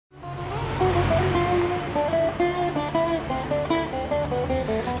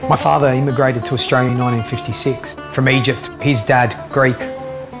My father immigrated to Australia in 1956 from Egypt. His dad, Greek,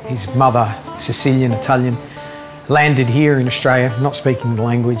 his mother, Sicilian, Italian, landed here in Australia, not speaking the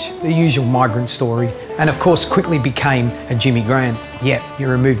language, the usual migrant story, and of course quickly became a Jimmy Grant. Yet you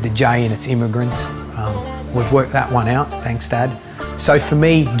remove the J and it's immigrants. We've worked that one out, thanks Dad. So for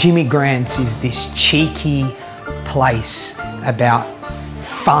me, Jimmy Grant's is this cheeky place about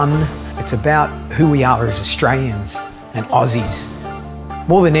fun. It's about who we are as Australians and Aussies.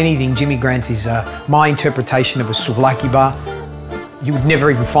 More than anything, Jimmy Grant's is my interpretation of a souvlaki bar. You would never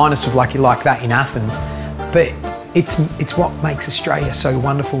even find a souvlaki like that in Athens, but it's what makes Australia so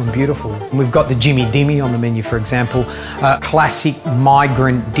wonderful and beautiful. We've got the Jimmy Dimmy on the menu, for example, a classic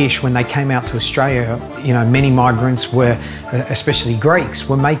migrant dish. When they came out to Australia, you know, many migrants were, especially Greeks,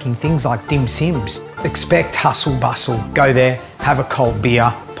 were making things like dim sims. Expect hustle bustle. Go there, have a cold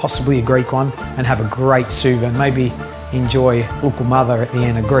beer, possibly a Greek one, and have a great soup, and maybe enjoy local mother at the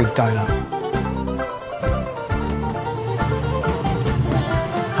end, a Greek donut.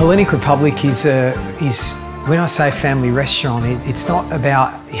 Hellenic Republic is when I say family restaurant, it's not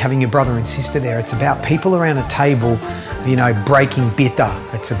about having your brother and sister there. It's about people around a table, you know, breaking bitter.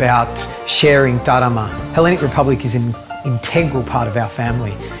 It's about sharing tarama. Hellenic Republic is an integral part of our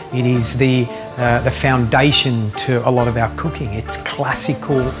family. It is the foundation to a lot of our cooking. It's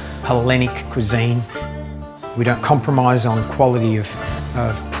classical Hellenic cuisine. We don't compromise on quality of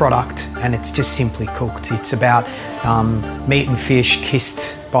product, and it's just simply cooked. It's about meat and fish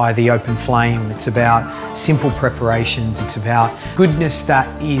kissed by the open flame. It's about simple preparations. It's about goodness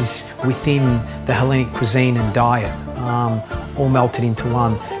that is within the Hellenic cuisine and diet, all melted into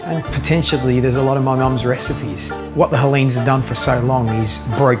one. And potentially there's a lot of my mum's recipes. What the Hellenes have done for so long is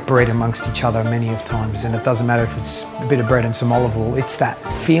broke bread amongst each other many of times, and it doesn't matter if it's a bit of bread and some olive oil. It's that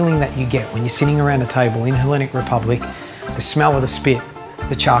feeling that you get when you're sitting around a table in Hellenic Republic, the smell of the spit,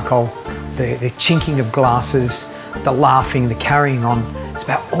 the charcoal, the chinking of glasses, the laughing, the carrying on. It's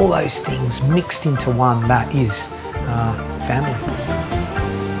about all those things mixed into one that is family.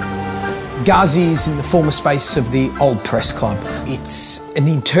 Ghazi is in the former space of the old press club. It's an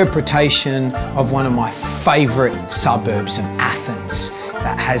interpretation of one of my favourite suburbs of Athens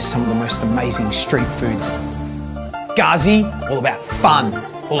that has some of the most amazing street food. Ghazi, all about fun,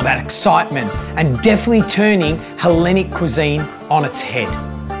 all about excitement, and definitely turning Hellenic cuisine on its head.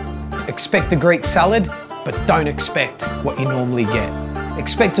 Expect a Greek salad, but don't expect what you normally get.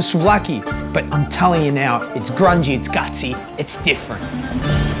 Expect a souvlaki, but I'm telling you now, it's grungy, it's gutsy, it's different.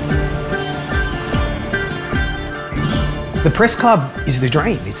 The Press Club is the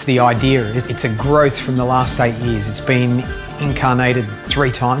dream, it's the idea. It's a growth from the last 8 years. It's been incarnated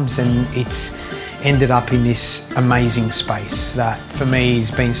 3 times, and it's ended up in this amazing space that for me has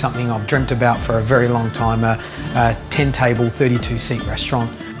been something I've dreamt about for a very long time. A 10-table, 32-seat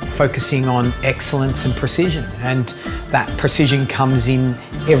restaurant focusing on excellence and precision, and that precision comes in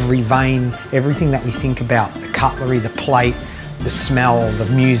every vein, everything that we think about, the cutlery, the plate, the smell, the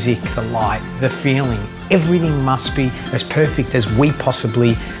music, the light, the feeling. Everything must be as perfect as we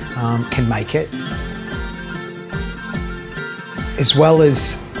possibly can make it. As well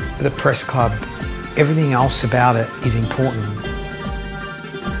as the Press Club, everything else about it is important.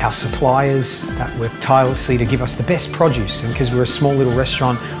 Our suppliers that work tirelessly to give us the best produce, and because we're a small little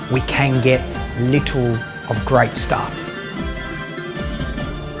restaurant, we can get little of great stuff.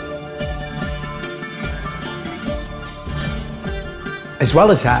 As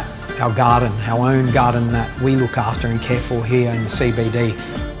well as that, our garden, our own garden that we look after and care for here in the CBD.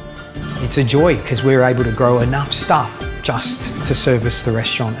 It's a joy because we're able to grow enough stuff just to service the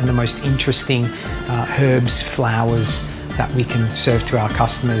restaurant, and the most interesting herbs, flowers that we can serve to our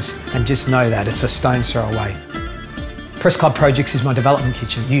customers, and just know that it's a stone's throw away. Press Club Projects is my development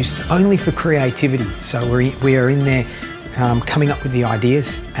kitchen, used only for creativity. So we are in there coming up with the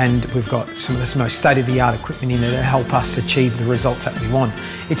ideas, and we've got some of the most state-of-the-art equipment in there to help us achieve the results that we want.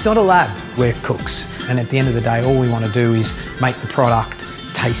 It's not a lab, we're cooks, and at the end of the day all we want to do is make the product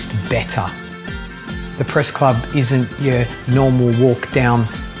taste better. The Press Club isn't your normal walk down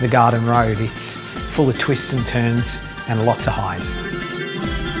the garden road. It's full of twists and turns and lots of highs.